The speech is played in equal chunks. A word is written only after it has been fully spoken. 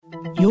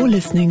You're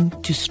listening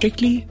to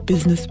Strictly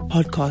Business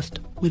Podcast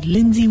with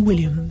Lindsay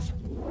Williams.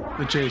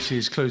 The JSE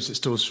has closed its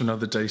doors for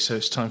another day, so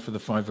it's time for the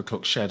 5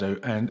 o'clock shadow.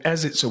 And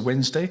as it's a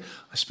Wednesday,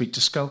 I speak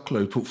to Schalk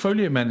Louw,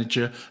 Portfolio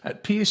Manager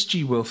at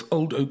PSG Wealth,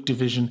 Old Oak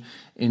Division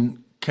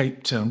in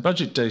Cape Town.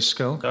 Budget Day,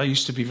 Schalk. I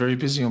used to be very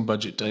busy on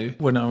Budget Day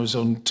when I was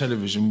on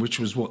television, which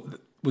was what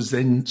was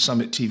then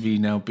Summit TV,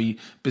 now be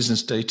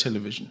Business Day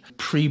Television.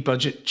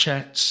 Pre-budget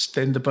chats,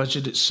 then the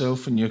budget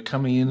itself, and you're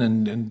coming in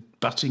and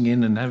butting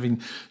in and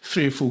having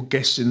 3 or 4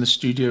 guests in the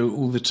studio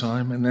all the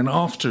time, and then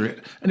after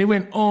it. And it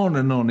went on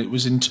and on. It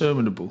was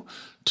interminable.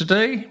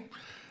 Today,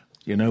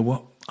 you know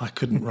what? I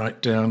couldn't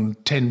write down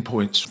 10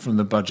 points from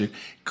the budget.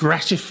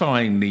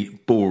 Gratifyingly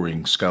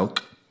boring,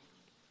 Schalk.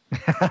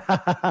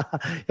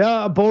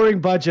 Yeah, a boring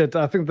budget.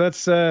 I think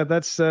that's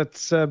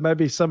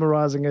maybe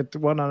summarizing it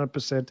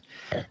 100%.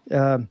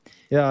 Yeah,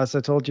 as I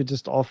told you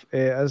just off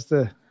air, as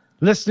the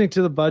listening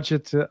to the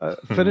budget,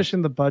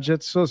 finishing the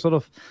budget, so sort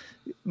of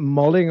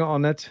mulling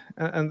on it,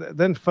 and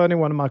then phoning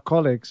one of my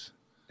colleagues,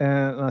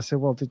 and I said,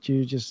 "Well, did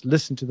you just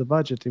listen to the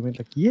budget?" He went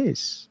like,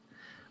 "Yes."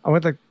 I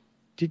went like,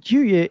 "Did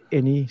you hear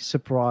any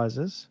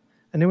surprises?"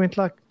 And he went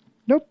like,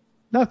 "Nope,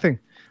 nothing."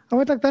 I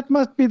went like, that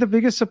must be the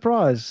biggest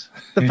surprise.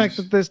 The fact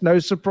that there's no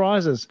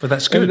surprises. But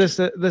that's good.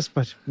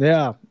 But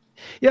yeah,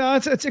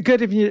 it's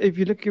good if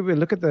you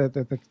look at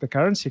the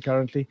currency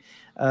currently.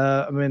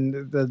 I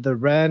mean, the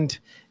rand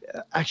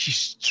actually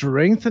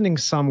strengthening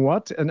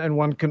somewhat, and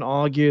one can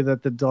argue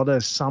that the dollar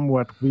is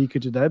somewhat weaker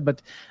today.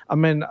 But I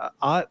mean,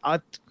 I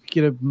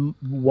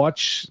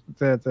watch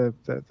the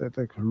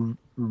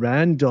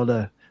rand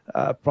dollar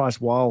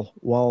price while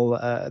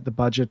the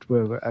budget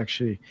were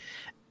actually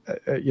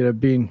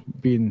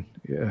being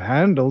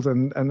handled,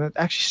 and it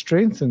actually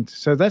strengthened.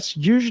 So that's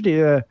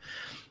usually a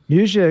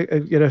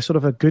sort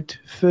of a good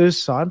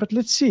first sign. But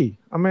let's see.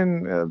 I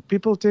mean,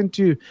 people tend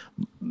to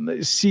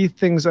see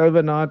things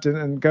overnight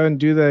and go and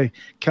do their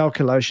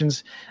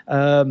calculations.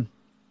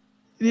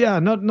 Yeah,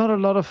 not a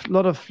lot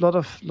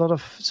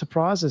of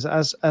surprises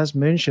as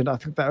mentioned. I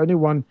think the only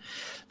one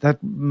that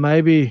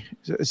maybe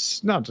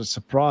it's not a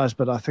surprise,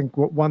 but I think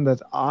one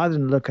that I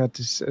didn't look at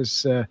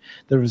is the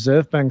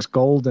Reserve Bank's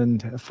gold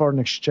and foreign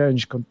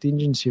exchange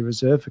contingency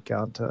reserve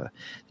account,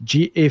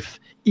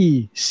 GFECRA.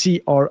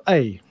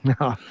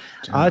 Now,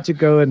 I had to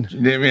go and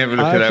let me have a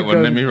look at that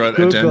one. Let me write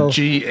that down.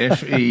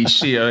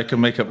 GFECRA. I can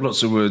make up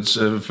lots of words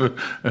to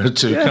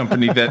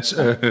accompany that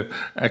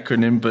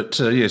acronym. But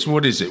yes,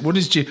 what is it? What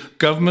is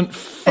government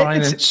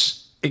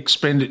finance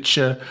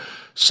expenditure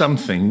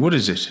something? What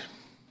is it?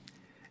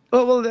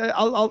 Well,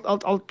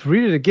 I'll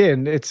read it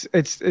again. It's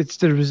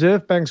the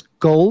Reserve Bank's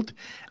gold.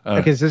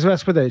 Okay, so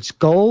that's what it's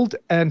gold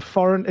and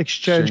foreign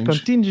exchange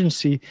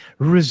contingency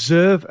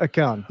reserve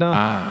account.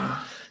 Now,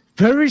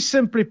 very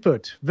simply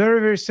put,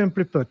 very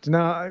simply put.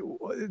 Now,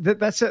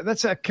 that's an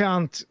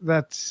account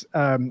that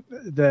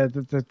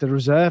the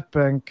Reserve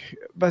Bank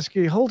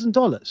basically holds in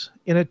dollars,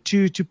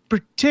 to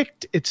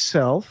protect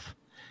itself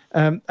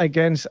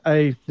against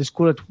let's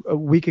call it a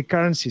weaker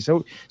currency.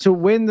 So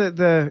when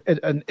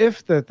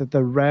if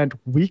the rand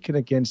weaken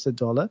against the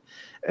dollar,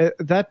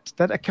 that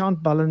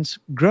account balance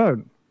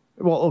build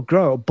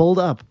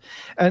up,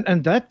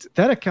 and that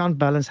account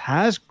balance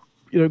has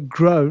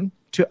grown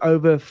to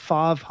over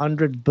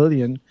 500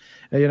 billion,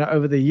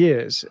 over the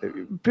years,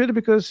 purely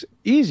because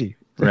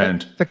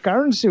rand. The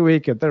currency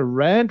weakened, the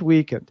rand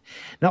weakened.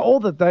 Now, all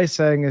that they're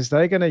saying is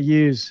they're going to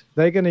use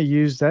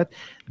that.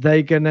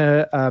 They're going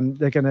to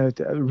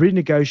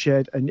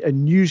renegotiate a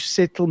new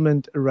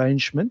settlement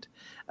arrangement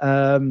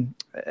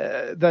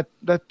that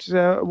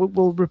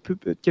will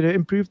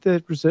improve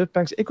the Reserve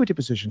Bank's equity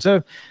position.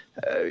 So,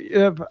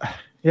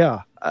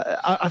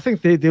 I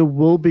think there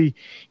will be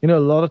a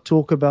lot of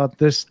talk about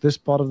this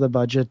part of the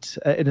budget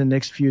in the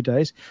next few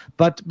days.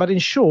 But in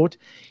short,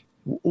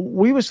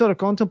 we were sort of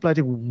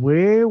contemplating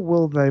where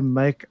will they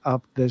make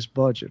up this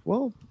budget.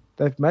 Well,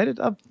 they've made it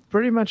up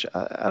pretty much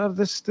out of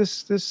this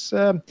balance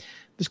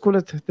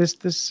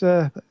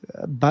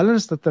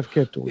that they've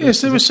kept.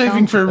 Yes, they were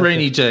saving for a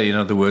rainy day, in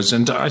other words.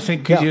 And I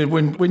think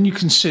when you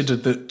consider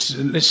that,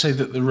 let's say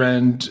that the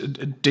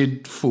rand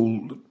did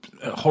fall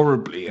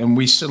horribly and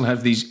we still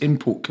have these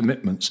import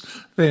commitments,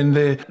 then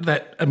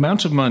that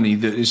amount of money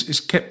that is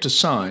kept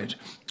aside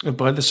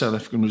by the South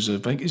African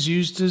Reserve Bank is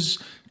used as,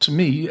 to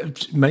me,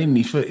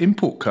 mainly for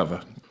import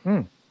cover.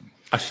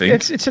 I think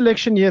it's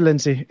election year,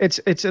 Lindsay.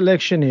 It's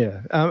election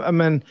year. I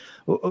mean,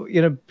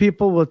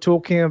 people were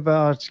talking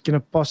about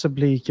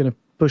possibly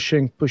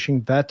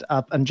pushing that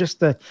up, and just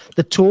the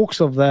talks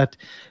of that,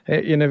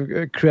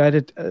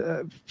 created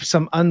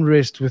some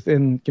unrest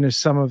within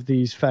some of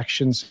these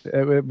factions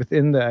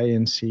within the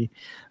ANC.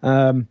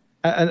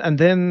 And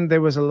then there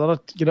was a lot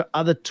of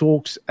other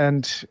talks,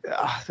 and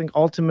I think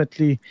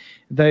ultimately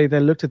they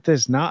looked at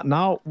this.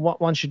 Now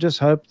one should just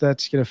hope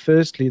that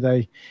firstly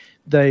the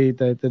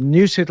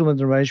new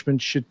settlement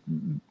arrangement should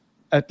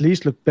at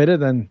least look better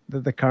than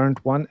the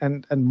current one,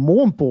 and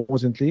more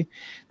importantly,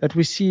 that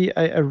we see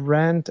a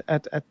rand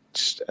at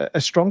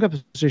a stronger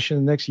position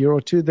in the next year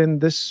or two, then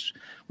this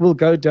will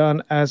go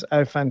down as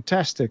a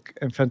fantastic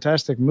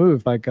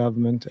move by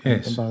government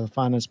and by the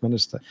finance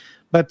minister.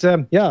 But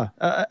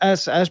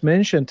as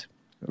mentioned,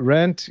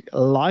 rand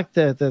liked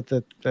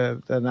the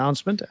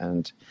announcement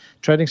and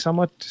trading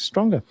somewhat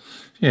stronger.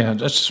 Yeah, I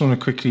just want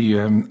to quickly,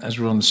 as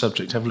we're on the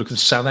subject, have a look at the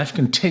South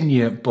African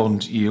 10-year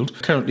bond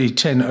yield, currently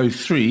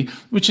 10.03,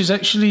 which is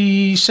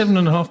actually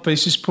 7.5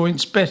 basis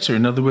points better.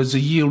 In other words, the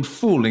yield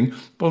falling,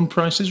 bond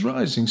prices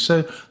rising.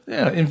 So,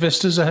 yeah,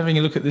 investors are having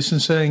a look at this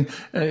and saying,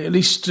 at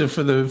least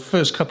for the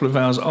first couple of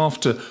hours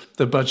after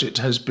the budget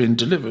has been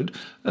delivered,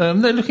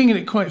 they're looking at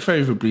it quite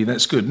favourably.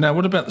 That's good. Now,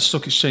 what about the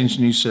Stock Exchange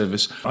News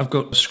Service? I've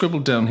got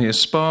scribbled down here,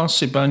 SPAR,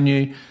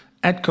 Sibanye,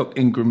 Adcock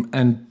Ingram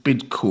and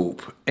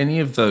Bidcorp. Any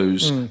of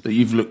those that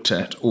you've looked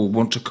at or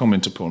want to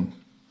comment upon?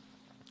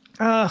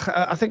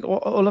 I think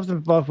all of them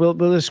above. We'll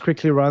just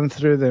quickly run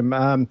through them.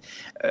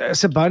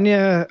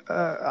 Sibanye,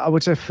 I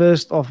would say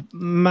first off,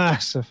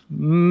 massive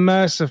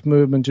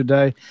movement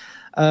today.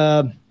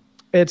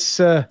 It's,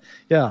 like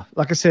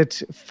I said,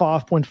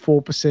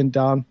 5.4%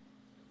 down.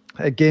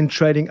 Again,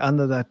 trading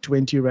under that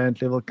 20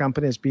 rand level.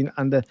 Company has been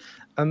under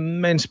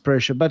immense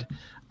pressure. But,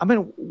 I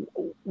mean,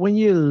 when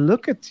you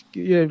look at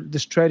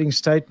this trading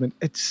statement,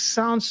 it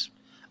sounds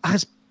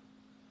as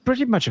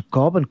pretty much a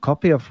carbon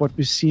copy of what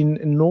we've seen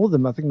in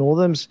Northam. I think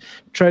Northam's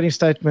trading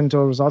statement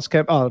or results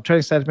came out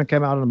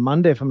on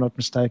Monday, if I'm not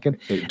mistaken.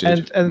 It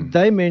did. And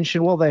they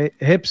mentioned, well,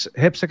 HEPS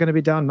are going to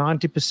be down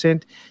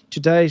 90%.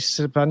 Today,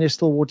 Sibanye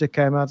Stillwater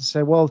came out and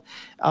said, well,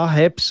 our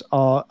HEPS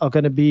are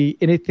going to be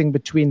anything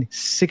between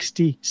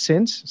 60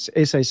 SA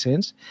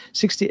cents,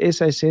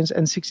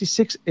 and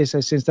 66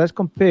 SA cents. That's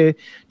compared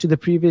to the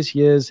previous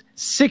year's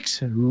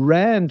 6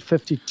 rand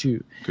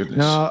 52. Goodness.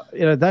 Now,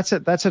 that's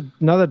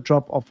another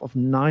drop of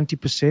 90%.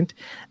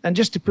 And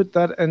just to put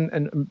that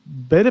in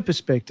better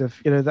perspective,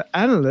 the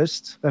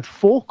analysts that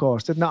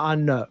forecasted, now I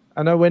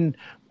know when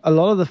a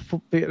lot of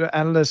the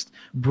analysts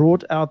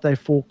brought out their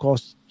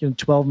forecast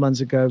 12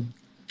 months ago,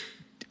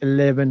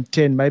 11,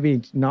 10,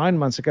 maybe 9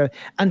 months ago,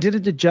 and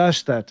didn't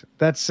adjust that.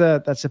 That's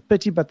a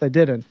pity, but they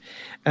didn't.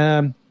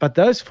 But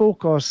those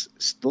forecasts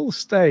still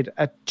stayed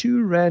at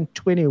 2 rand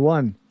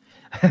 21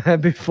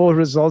 before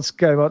results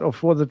came out or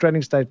before the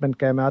trading statement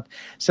came out.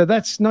 So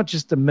that's not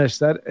just a miss.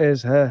 That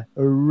is a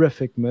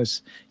horrific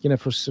miss,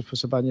 for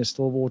Sibanye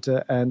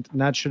Stillwater, and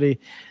naturally,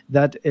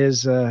 that's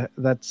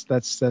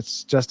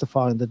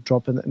justifying the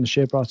drop in the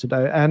share price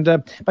today. And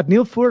but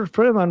Neil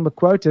Furman were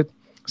quoted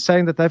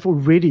saying that they've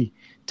already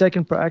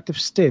taken proactive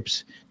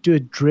steps to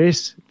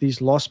address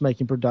these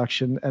loss-making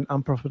production and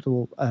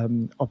unprofitable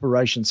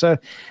operations. So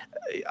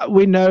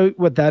we know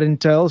what that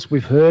entails.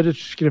 We've heard it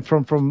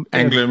from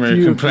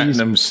Anglo-American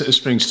Platinum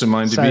springs to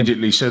mind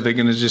immediately. So they're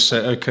going to just say,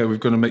 okay,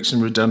 we've got to make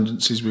some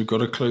redundancies. We've got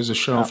to close a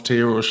shaft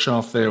here or a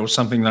shaft there or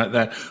something like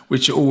that,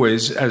 which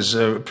always, as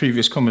a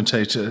previous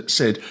commentator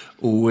said,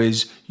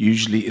 always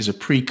usually is a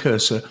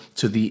precursor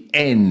to the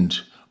end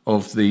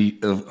of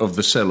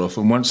the sell-off.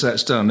 And once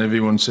that's done,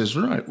 everyone says,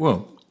 right,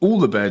 well, all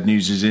the bad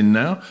news is in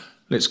now.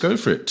 Let's go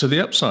for it, to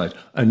the upside.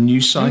 A new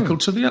cycle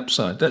to the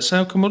upside. That's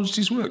how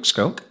commodities work,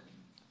 Schalk.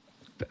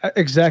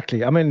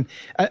 Exactly. I mean,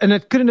 and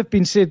it couldn't have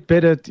been said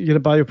better,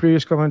 by your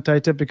previous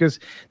commentator, because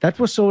that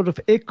was sort of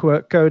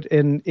echoed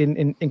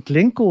in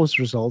Glencore's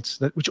results,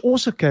 which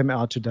also came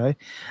out today.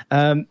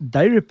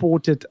 They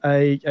reported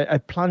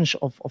a plunge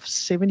of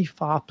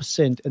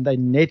 75% in their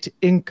net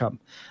income.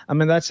 I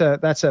mean, that's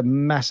a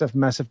massive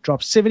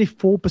drop.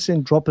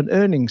 74% drop in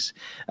earnings.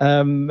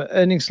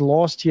 Earnings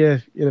last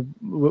year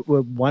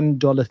were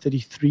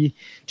 $1.33.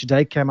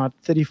 Today came out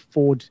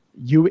 34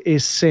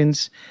 US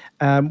cents,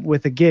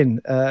 with again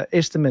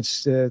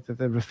estimates, the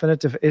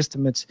definitive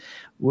estimates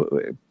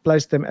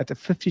placed them at a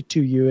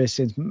 52 US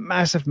cents.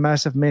 Massive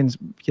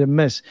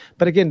miss.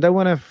 But again, don't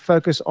want to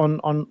focus on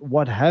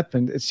what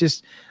happened. It's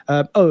just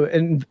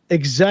and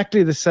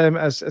exactly the same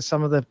as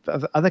some of the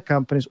other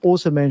companies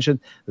also mentioned.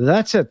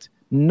 That's it.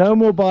 No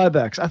more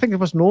buybacks. I think it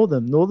was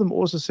Northam. Northam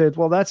also said,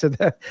 well, that's it.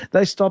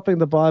 They're stopping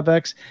the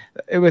buybacks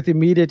with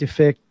immediate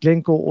effect.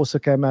 Glencore also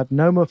came out,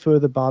 no more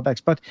further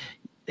buybacks. But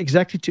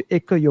exactly to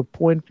echo your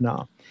point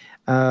now,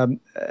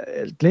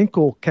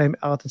 Glencore came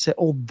out and said,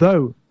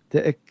 although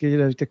the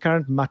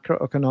current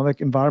macroeconomic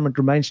environment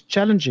remains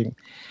challenging,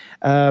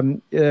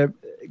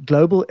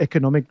 global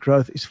economic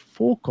growth is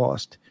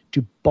forecast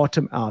to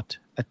bottom out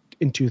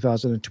in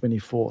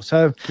 2024.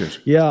 So, good.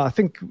 Yeah, I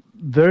think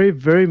very,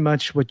 very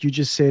much what you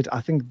just said. I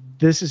think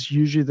this is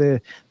usually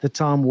the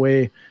time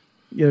where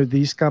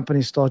these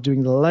companies start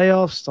doing the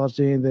layoffs, start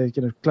doing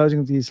the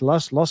closing these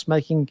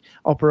loss-making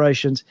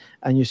operations,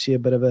 and you see a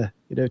bit of a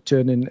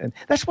turn in. And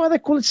that's why they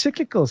call it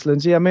cyclicals,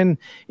 Lindsay. I mean,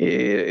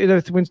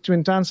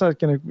 when times are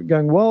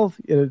going well,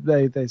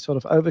 they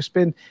sort of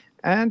overspend.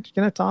 And,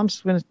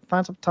 times when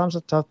times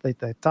are tough, they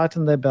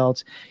tighten their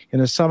belts.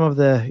 Some of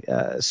the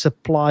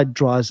supply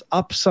dries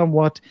up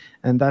somewhat,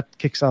 and that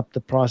kicks up the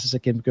prices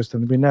again, because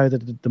then we know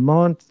that the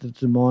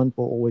demand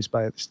will always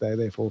stay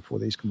there for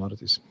these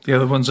commodities. The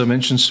other ones I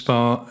mentioned,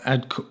 Spar,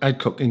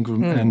 Adcock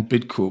Ingram, and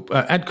Bidcorp.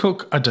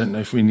 Adcock, I don't know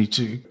if we need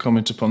to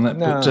comment upon that,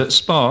 but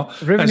Spar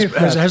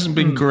hasn't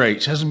been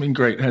great. Hasn't been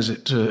great, has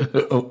it,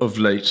 of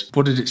late?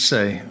 What did it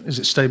say? Is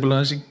it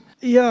stabilising?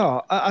 Yeah,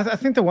 I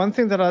think the one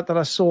thing that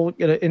I saw,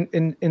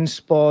 in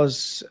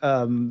Spar's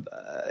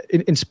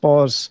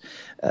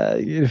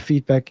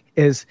feedback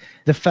is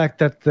the fact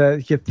that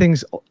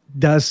things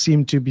does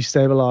seem to be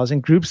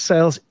stabilizing. Group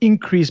sales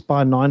increased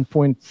by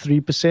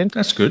 9.3%.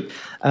 That's good.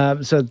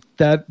 So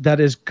that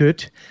is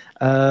good.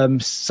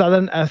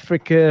 Southern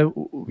Africa,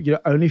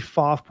 only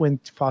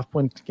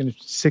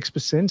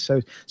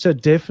 5.6%. So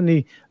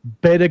definitely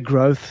better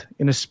growth,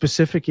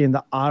 specifically in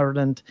the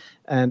Ireland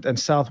and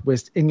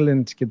Southwest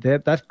England.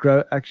 That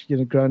grow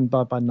actually grown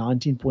by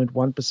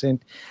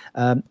 19.1%.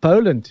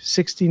 Poland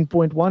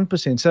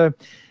 16.1%. So,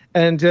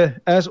 and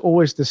as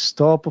always, the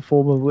star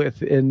performer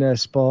within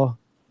Spar,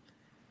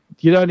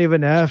 you don't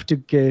even have to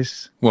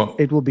guess. What?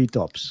 It will be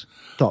Tops.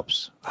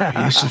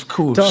 Yes, of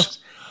course. Tops.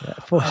 Yeah,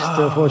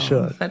 for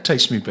sure. That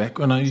takes me back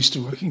when I used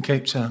to work in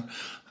Cape Town.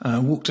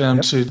 Walked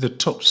down to the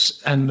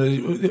Tops, and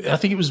I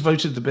think it was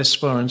voted the best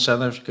Spar in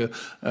South Africa.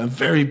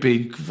 Very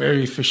big,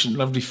 very efficient,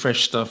 lovely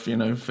fresh stuff,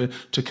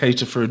 to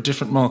cater for a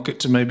different market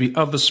to maybe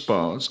other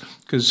Spars,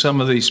 because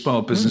some of the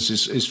Spar business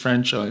is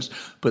franchised,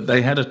 but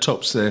they had a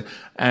Tops there.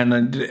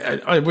 And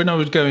when I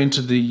would go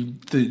into the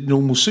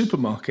normal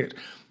supermarket,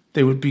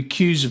 there would be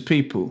queues of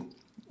people,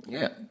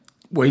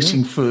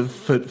 waiting for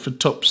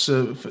Tops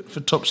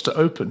to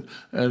open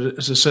at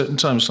a certain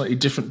time, slightly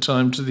different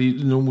time to the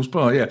normal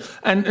Spar. Yeah,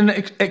 and an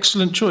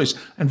excellent choice,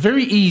 and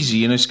very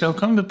easy.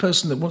 Schalk, I'm the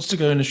person that wants to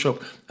go in a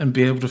shop and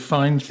be able to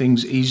find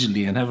things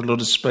easily and have a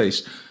lot of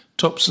space.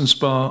 Tops and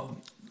Spar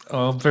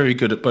are very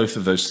good at both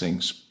of those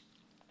things.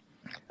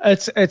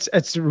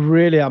 It's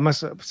really, I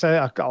must say,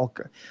 and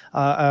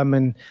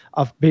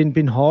I've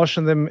been harsh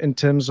on them in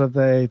terms of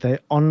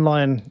the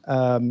online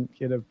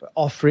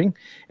offering.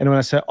 And when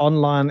I say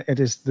online,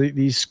 it is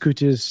these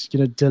scooters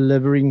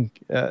delivering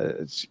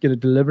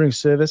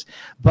service.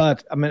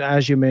 But I mean,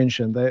 as you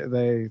mentioned,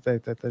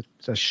 the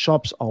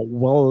shops are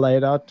well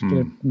laid out.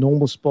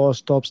 Normal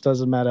Spars, Tops,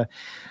 doesn't matter.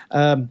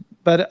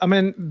 But I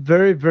mean,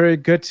 very, very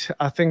good.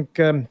 I think,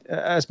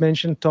 as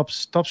mentioned,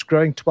 Tops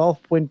growing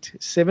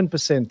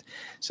 12.7%.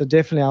 So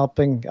definitely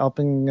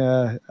helping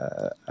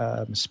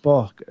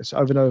Spar. It's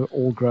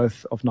overall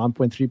growth of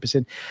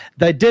 9.3%.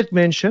 They did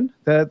mention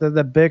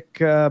the big,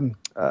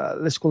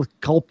 let's call it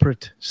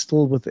culprit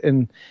still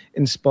within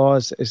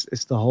Spars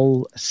is the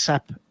whole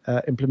SAP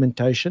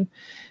implementation.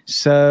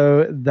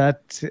 So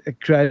that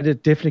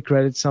definitely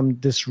created some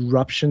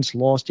disruptions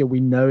last year.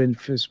 We know,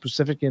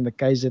 specifically in the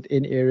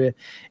KZN area,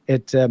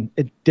 it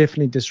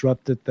definitely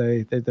disrupted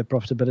the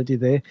profitability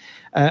there.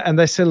 And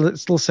they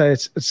still say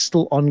it's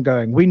still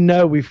ongoing. We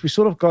know we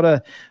sort of got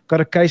a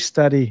case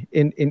study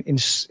in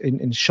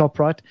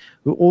ShopRite,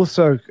 who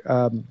also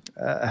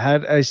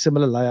had a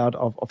similar layout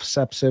of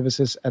SAP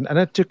services, and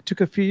it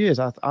took a few years.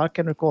 I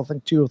can recall, I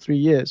think 2 or 3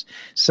 years.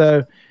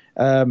 So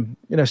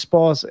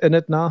Spar's in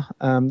it now.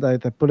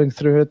 They're pulling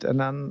through it,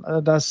 and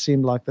it does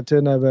seem like the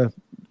turnover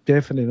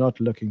definitely not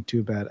looking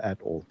too bad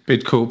at all.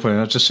 Bidcorp,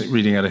 I'm just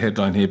reading out a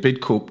headline here.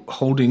 Bidcorp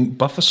holding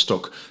buffer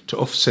stock to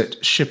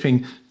offset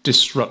shipping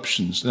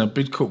disruptions. Now,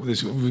 Bidcorp,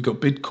 we've got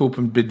Bidcorp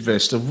and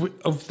Bidvest.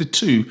 Of the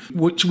two,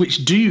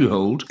 which do you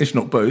hold, if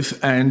not both?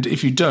 And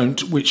if you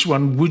don't, which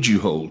one would you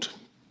hold?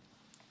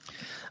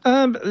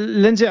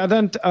 Lindsay, I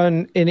don't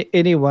own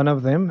any one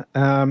of them.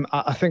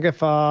 I think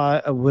if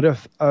I would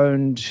have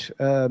owned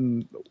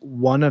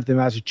one of them,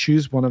 I had to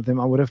choose one of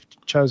them, I would have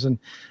chosen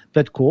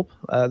Bidcorp,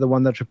 the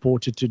one that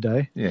reported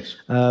today. Yes.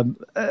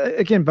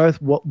 Again,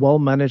 both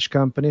well-managed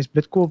companies.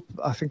 Bidcorp,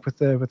 I think, with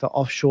the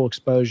offshore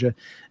exposure,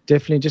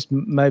 definitely just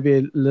maybe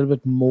a little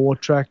bit more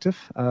attractive.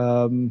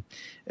 The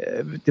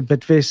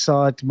Bidvest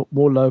side,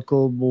 more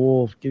local,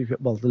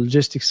 the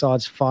logistics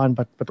side's fine,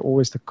 but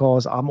always the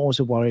cars. I'm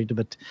also worried a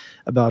bit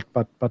about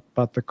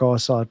the car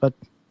side. But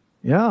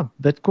yeah,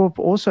 Bidcorp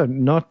also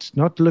not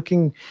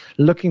looking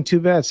too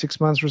bad. 6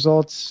 months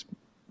results,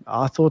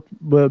 I thought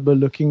were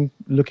looking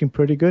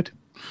pretty good.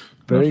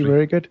 Very,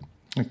 very good.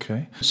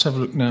 Okay. Let's have a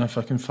look now if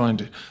I can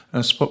find it.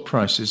 Spot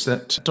prices.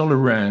 That dollar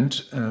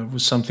rand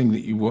was something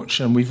that you watch,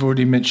 and we've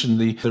already mentioned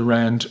the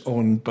rand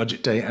on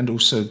budget day and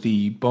also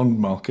the bond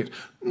market.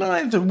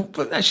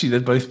 But actually they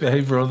both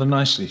behave rather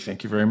nicely,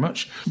 thank you very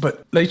much.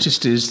 But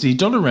latest is the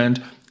dollar rand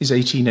is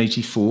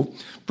 1884,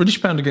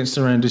 British pound against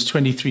the rand is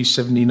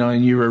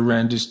 23.79, euro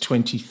rand is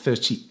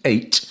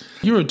 20.38,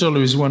 euro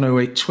dollar is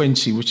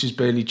 108.20, which is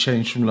barely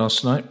changed from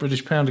last night.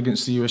 British pound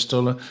against the US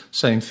dollar,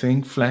 same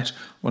thing, flat,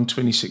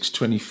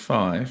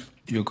 126.25.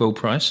 Your gold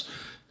price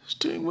is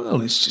doing well.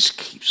 It just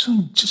keeps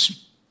on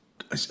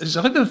it's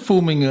either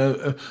forming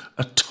a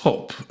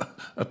top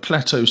a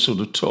plateau sort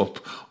of top,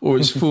 or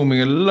it's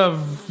forming a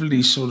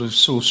lovely sort of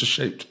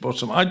saucer-shaped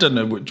bottom. I don't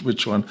know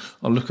which one.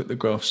 I'll look at the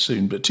graph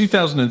soon. But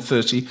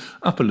 2030,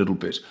 up a little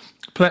bit.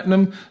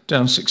 Platinum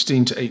down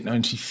 16 to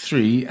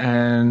 893,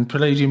 and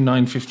palladium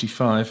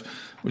 955,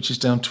 which is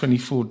down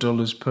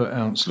 $24 per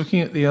ounce. Looking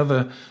at the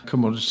other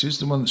commodities,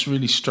 the one that's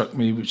really struck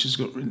me, which has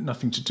got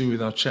nothing to do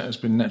with our chat, has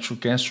been natural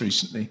gas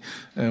recently.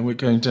 We're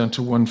going down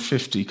to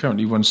 150,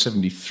 currently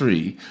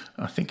 173.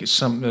 I think it's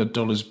some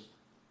dollars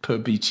per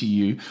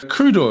BTU.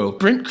 Crude oil.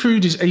 Brent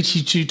crude is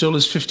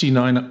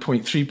 $82.59, up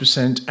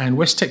 0.3%, and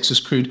West Texas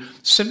crude,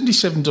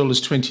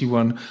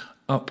 $77.21,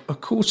 up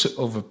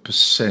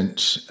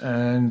 0.25%.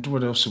 And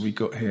what else have we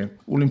got here?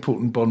 All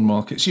important bond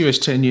markets. US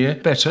 10-year,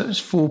 better,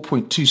 it's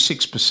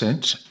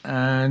 4.26%.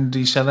 And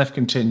the South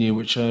African 10-year,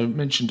 which I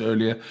mentioned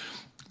earlier,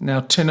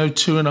 now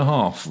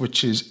 10.02.5,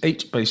 which is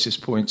 8 basis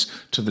points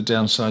to the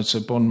downside. So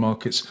bond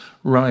markets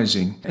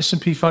rising.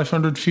 S&P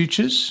 500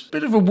 futures,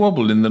 bit of a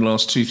wobble in the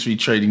last 2-3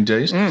 trading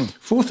days.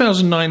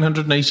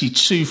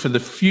 4,982 for the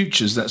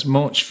futures. That's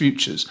March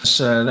futures.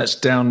 So that's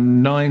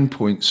down 9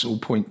 points, or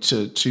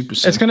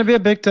 0.2%. It's going to be a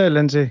big day,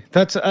 Lindsay.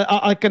 That's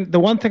I can. The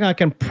one thing I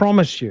can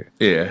promise you,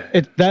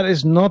 that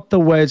is not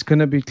the way it's going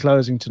to be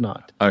closing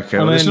tonight. Okay,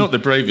 well, it's not the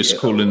bravest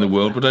call in the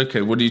world, but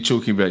okay, what are you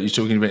talking about? You're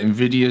talking about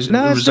Nvidia's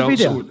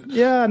results?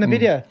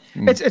 Nvidia.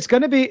 It's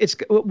going to be.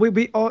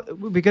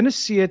 We're going to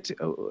see it.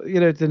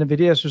 The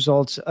Nvidia's results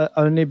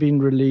only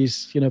been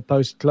released,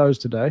 post close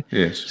today.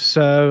 Yes.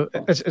 So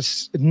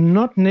it's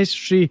not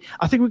necessarily.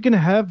 I think we're going to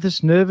have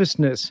this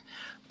nervousness,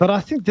 but I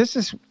think this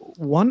is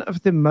one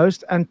of the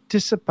most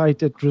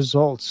anticipated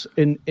results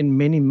in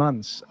many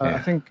months. I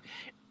think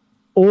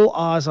all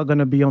eyes are going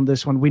to be on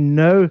this one. We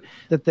know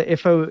that the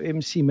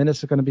FOMC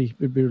minutes are going to be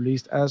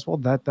released as well.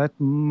 That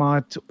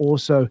might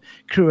also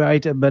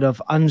create a bit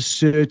of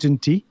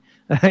uncertainty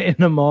in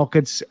the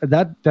markets.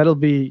 That'll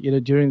be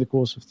during the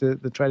course of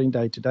the trading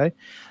day today.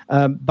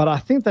 But I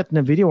think that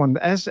Nvidia one,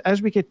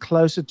 as we get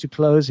closer to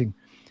closing,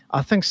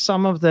 I think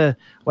some of the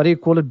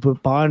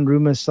buy on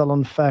rumors, sell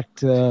on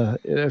fact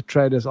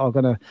traders are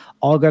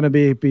gonna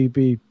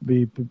be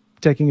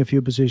taking a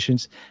few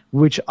positions,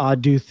 which I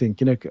do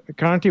think,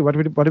 currently, what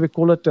do we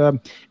call it?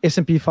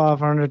 S&P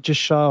 500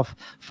 just shy of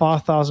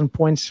 5,000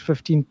 points,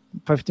 15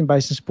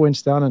 basis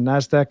points down, and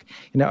NASDAQ,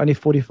 only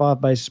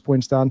 45 basis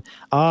points down.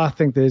 I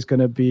think there's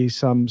going to be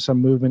some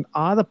movement,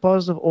 either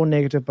positive or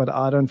negative, but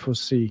I don't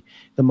foresee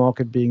the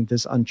market being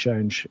this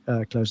unchanged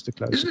close to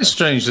close. Isn't it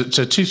strange that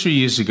 2-3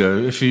 years ago,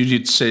 if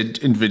you'd said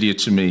Nvidia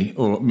to me,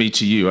 or me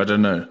to you, I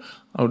don't know,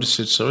 I would have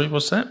said, sorry,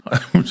 what's that?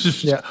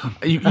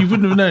 You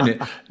wouldn't have known it.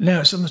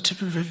 Now it's on the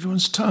tip of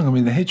everyone's tongue. I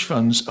mean, the hedge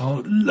funds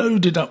are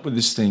loaded up with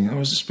this thing. I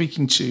was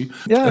speaking to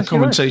a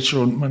commentator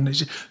on Monday.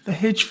 The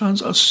hedge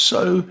funds are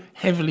so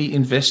heavily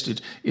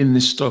invested in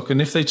this stock.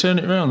 And if they turn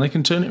it around, they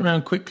can turn it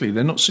around quickly.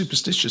 They're not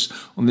superstitious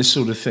on this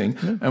sort of thing.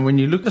 Yeah. And when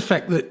you look at the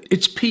fact that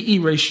its PE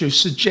ratio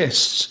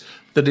suggests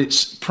that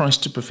it's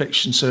priced to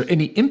perfection, so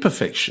any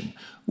imperfection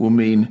will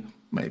mean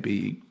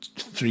maybe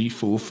 3,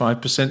 4,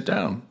 5%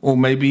 down, or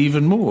maybe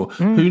even more.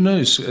 Who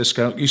knows,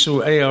 Schalk? You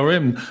saw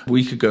ARM a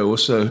week ago or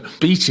so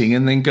beating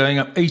and then going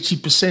up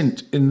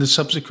 80% in the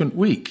subsequent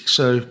week.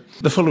 So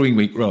the following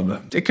week,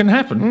 rather. It can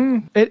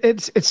happen.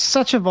 It's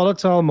such a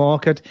volatile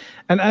market.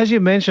 And as you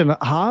mentioned,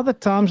 how the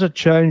times are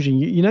changing.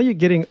 You're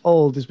getting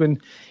old is when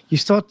you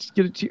start,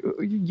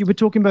 you were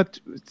talking about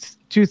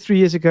 2-3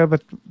 years ago,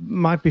 but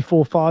might be 4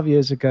 or 5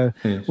 years ago.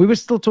 Yes. We were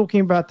still talking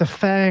about the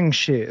FANG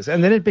shares,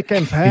 and then it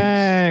became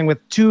FANG with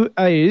 2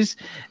 A's.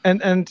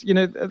 And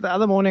the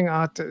other morning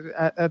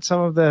at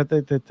some of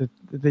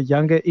the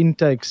younger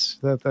intakes,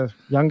 the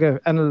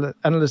younger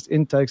analyst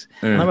intakes,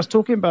 and I was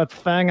talking about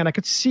FANG, and I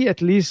could see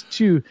at least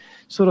 2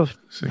 sort of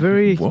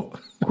very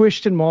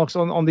question marks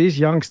on these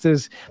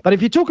youngsters. But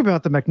if you talk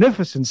about the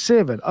Magnificent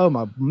Seven, oh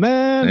my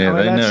man,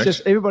 that's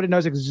just everybody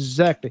knows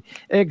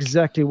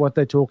exactly what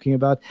they're talking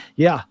about.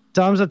 Yeah,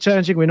 times are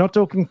changing. We're not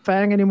talking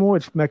FANG anymore.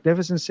 It's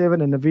Magnificent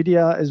Seven, and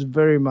Nvidia is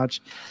very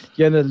much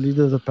the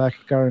leader of the pack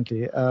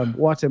currently.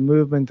 What a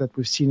movement that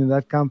we've seen in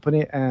that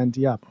company. And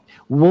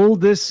will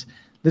this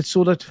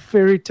sort of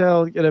fairy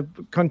tale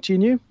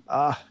continue?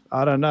 I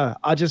don't know.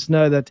 I just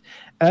know that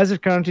as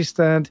it currently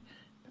stands,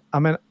 I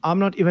mean, I'm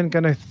not even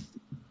going to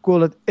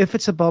call it, if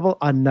it's a bubble,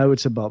 I know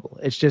it's a bubble.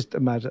 It's just a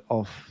matter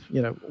of,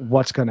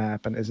 what's going to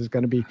happen. Is it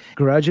going to be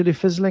gradually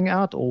fizzling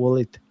out, or will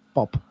it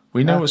pop?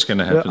 We know what's going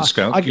to happen,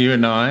 Schalk. You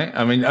and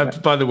I mean,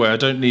 by the way, I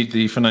don't need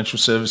the financial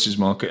services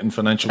market and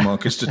financial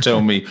markets to tell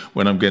me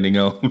when I'm getting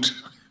old.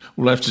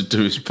 All I have to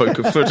do is poke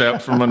a foot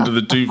out from under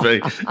the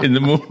duvet in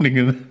the morning,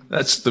 and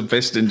that's the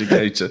best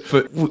indicator.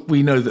 But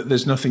we know that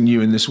there's nothing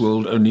new in this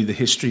world, only the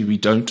history we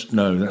don't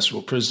know. That's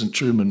what President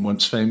Truman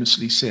once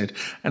famously said.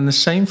 And the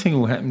same thing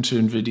will happen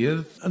to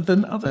Nvidia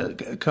than other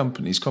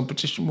companies.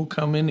 Competition will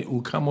come in, it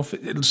will come off.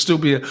 It'll still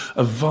be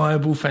a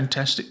viable,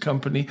 fantastic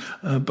company,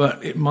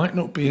 but it might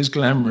not be as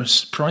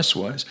glamorous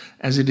price-wise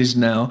as it is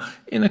now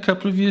in a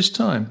couple of years'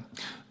 time.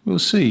 We'll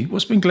see.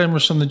 What's been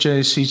glamorous on the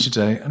JSE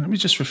today? And let me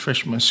just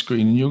refresh my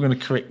screen, and you're going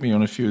to correct me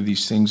on a few of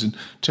these things and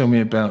tell me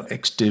about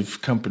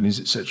ex-div companies,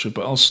 etc.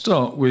 But I'll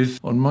start with,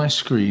 on my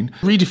screen,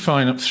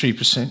 Redefine up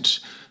 3%.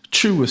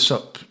 Truworths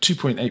up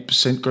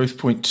 2.8%, Growth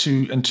Point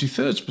 2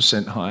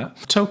 2/3% higher.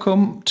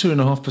 Telcom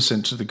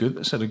 2.5% to the good.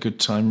 That's had a good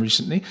time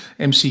recently.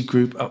 MC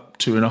Group up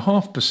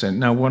 2.5%,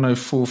 now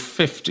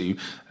 104.50.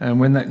 And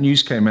when that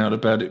news came out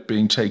about it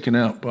being taken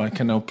out by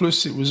Canal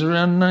Plus, it was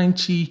around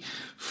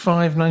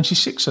 95,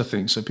 96, I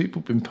think. So people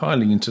have been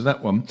piling into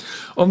that one.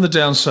 On the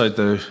downside,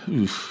 though,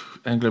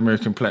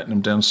 Anglo-American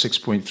Platinum down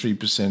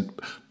 6.3%,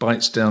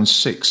 Bytes down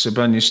 6%,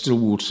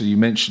 Sibanye-Stillwater, you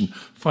mentioned,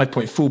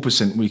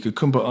 5.4% weaker,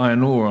 Kumba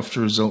Iron Ore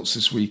after results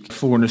this week,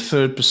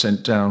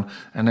 4.33% down,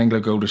 and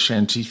Anglo-Gold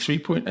Ashanti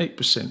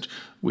 3.8%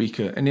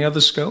 weaker. Any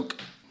other, Schalk?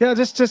 Yeah,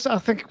 just I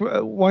think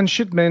one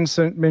should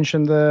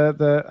mention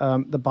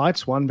the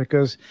Bytes one,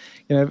 because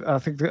I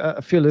think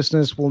a few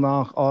listeners will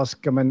now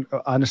ask. I mean,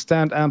 I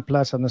understand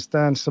Amplat, I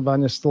understand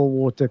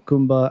Sibanye-Stillwater,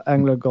 Kumba,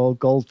 AngloGold,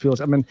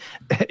 Goldfields. I mean,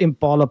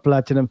 Impala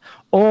Platinum.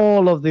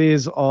 All of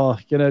these are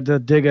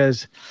the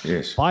diggers.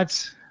 Yes.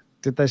 Bytes,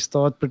 did they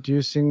start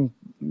producing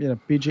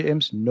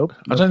PGMs? Nope.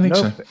 I don't think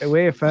so.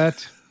 Aware of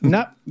that?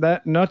 No,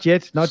 not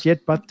yet.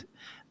 But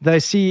the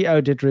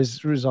CEO did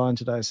resign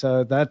today,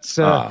 so that's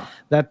that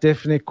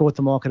definitely caught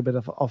the market a bit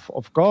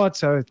off guard.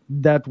 So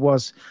that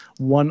was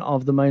one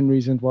of the main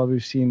reasons why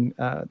we've seen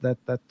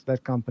that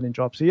company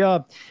drop. So yeah,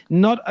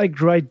 not a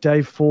great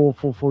day for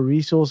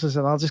resources.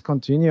 And I'll just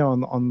continue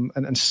on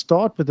and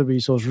start with the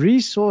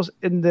resource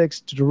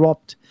index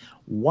dropped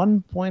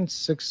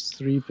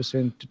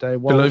 1.63% today.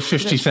 Below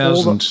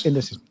 50,000.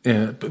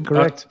 Yeah,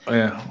 correct.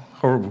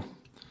 Horrible.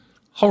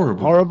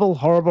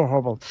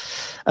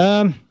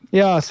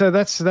 Yeah, so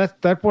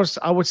that was,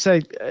 I would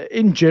say,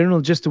 in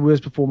general, just the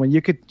worst performer.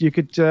 You could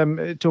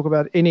talk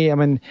about any,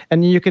 and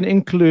you can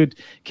include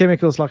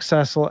chemicals like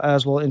Sasol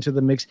as well into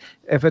the mix.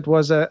 If it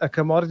was a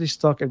commodity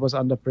stock, it was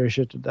under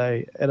pressure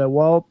today. And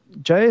while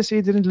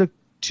JSE didn't look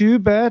too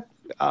bad,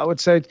 I would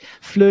say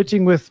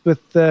flirting with the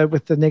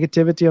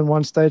negativity on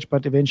one stage,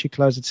 but eventually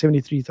closed at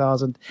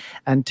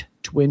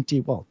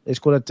 73,020. Well, let's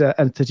call it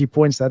and 30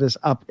 points. That is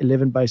up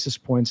 11 basis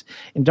points.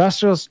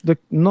 Industrials look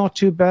not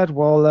too bad,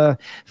 while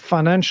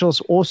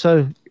financials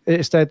also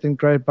stayed in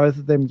great. Both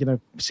of them,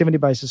 70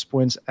 basis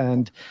points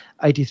and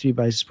 83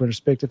 basis points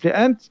respectively.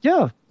 And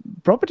yeah,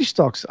 property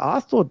stocks,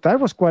 I thought that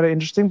was quite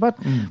interesting, but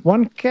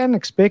one can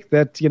expect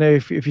that,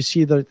 if you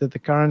see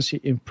the currency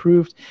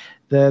improved,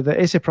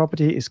 the SA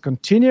property is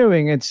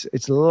continuing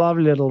its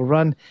lovely little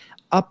run,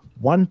 up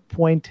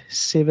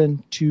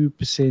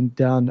 1.72%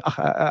 down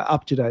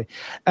up today.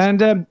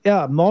 And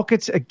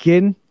markets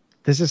again.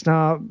 This is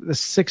now the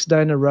 6th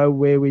day in a row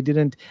where we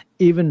didn't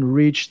even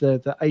reach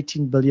the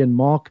 18 billion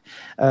mark.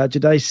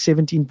 Today,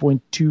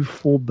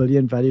 17.24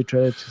 billion value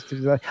traded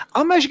today.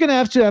 I'm actually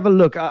going to have a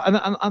look.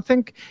 I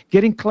think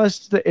getting close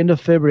to the end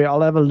of February,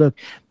 I'll have a look.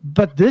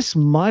 But this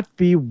might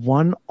be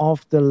one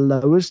of the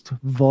lowest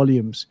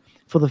volumes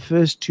for the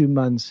first 2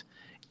 months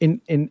in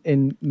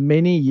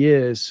many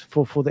years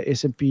for the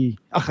S&P,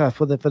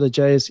 for the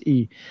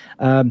JSE.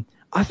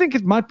 I think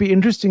it might be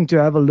interesting to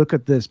have a look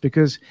at this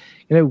because,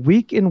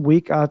 week in,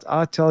 week out,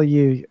 I tell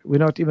you, we're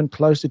not even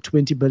close to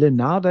 20 billion.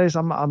 Nowadays,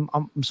 I'm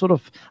sort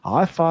of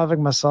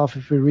high-fiving myself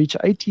if we reach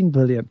 18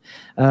 billion.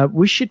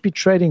 We should be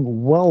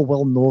trading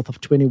well north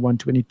of 21,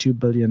 22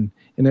 billion,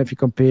 if you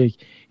compare,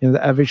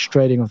 the average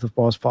trading of the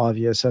past 5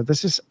 years. So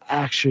this is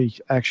actually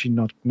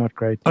not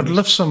great. I'd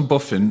love some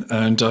boffin,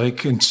 and I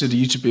consider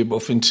you to be a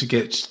boffin to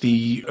get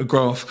a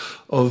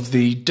graph of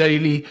the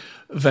daily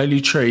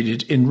value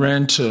traded in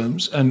rand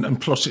terms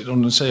and plot it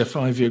on, say, a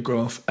 5-year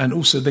graph, and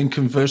also then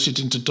convert it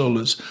into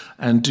dollars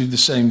and do the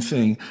same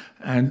thing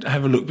and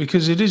have a look,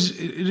 because it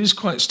is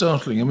quite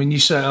startling. You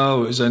say, it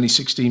was only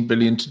 16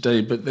 billion today,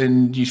 but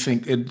then you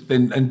think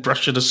and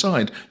brush it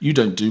aside. You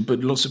don't do, but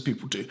lots of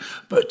people do.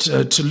 But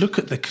to look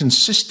at the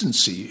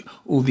consistency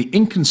or the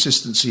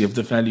inconsistency of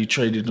the value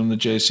traded on the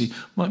JSE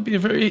might be a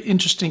very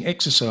interesting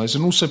exercise,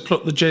 and also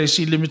plot the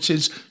JSE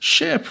Limited's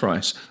share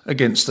price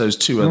against those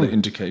two other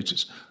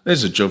indicators.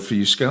 There's a job for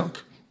you,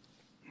 Schalk.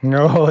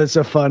 Oh, it's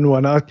a fun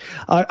one. I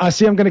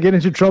see I'm going to get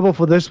into trouble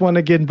for this one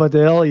again, but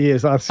the hell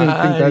yes. I think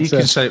that's you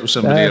can say it was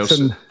somebody else.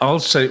 I'll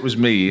say it was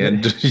me,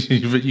 and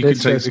you can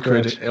take the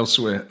credit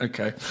elsewhere.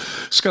 Okay.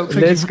 Schalk,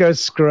 let's go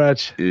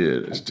scratch. Yeah,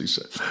 let's do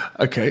so.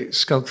 Okay,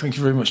 Schalk, thank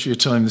you very much for your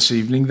time this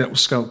evening. That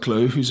was Schalk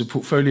Louw, who's a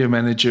portfolio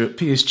manager at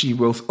PSG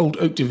Wealth, Old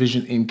Oak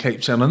Division in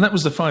Cape Town, and that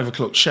was the 5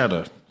 o'clock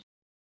shadow.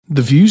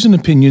 The views and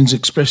opinions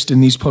expressed in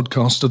these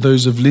podcasts are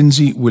those of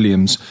Lindsay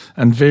Williams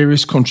and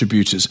various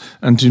contributors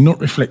and do not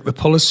reflect the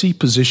policy,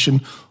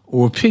 position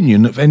or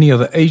opinion of any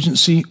other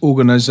agency,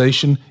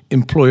 organisation,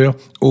 employer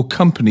or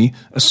company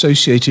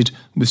associated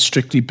with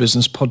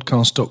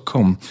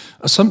strictlybusinesspodcast.com.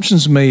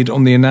 Assumptions made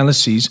on the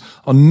analyses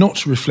are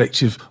not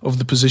reflective of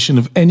the position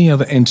of any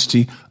other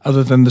entity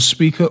other than the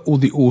speaker or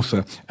the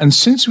author. And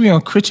since we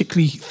are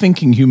critically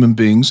thinking human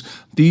beings,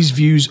 these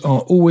views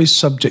are always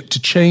subject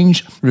to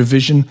change,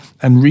 revision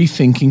and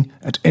rethinking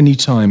at any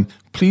time.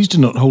 Please do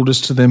not hold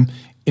us to them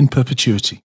in perpetuity.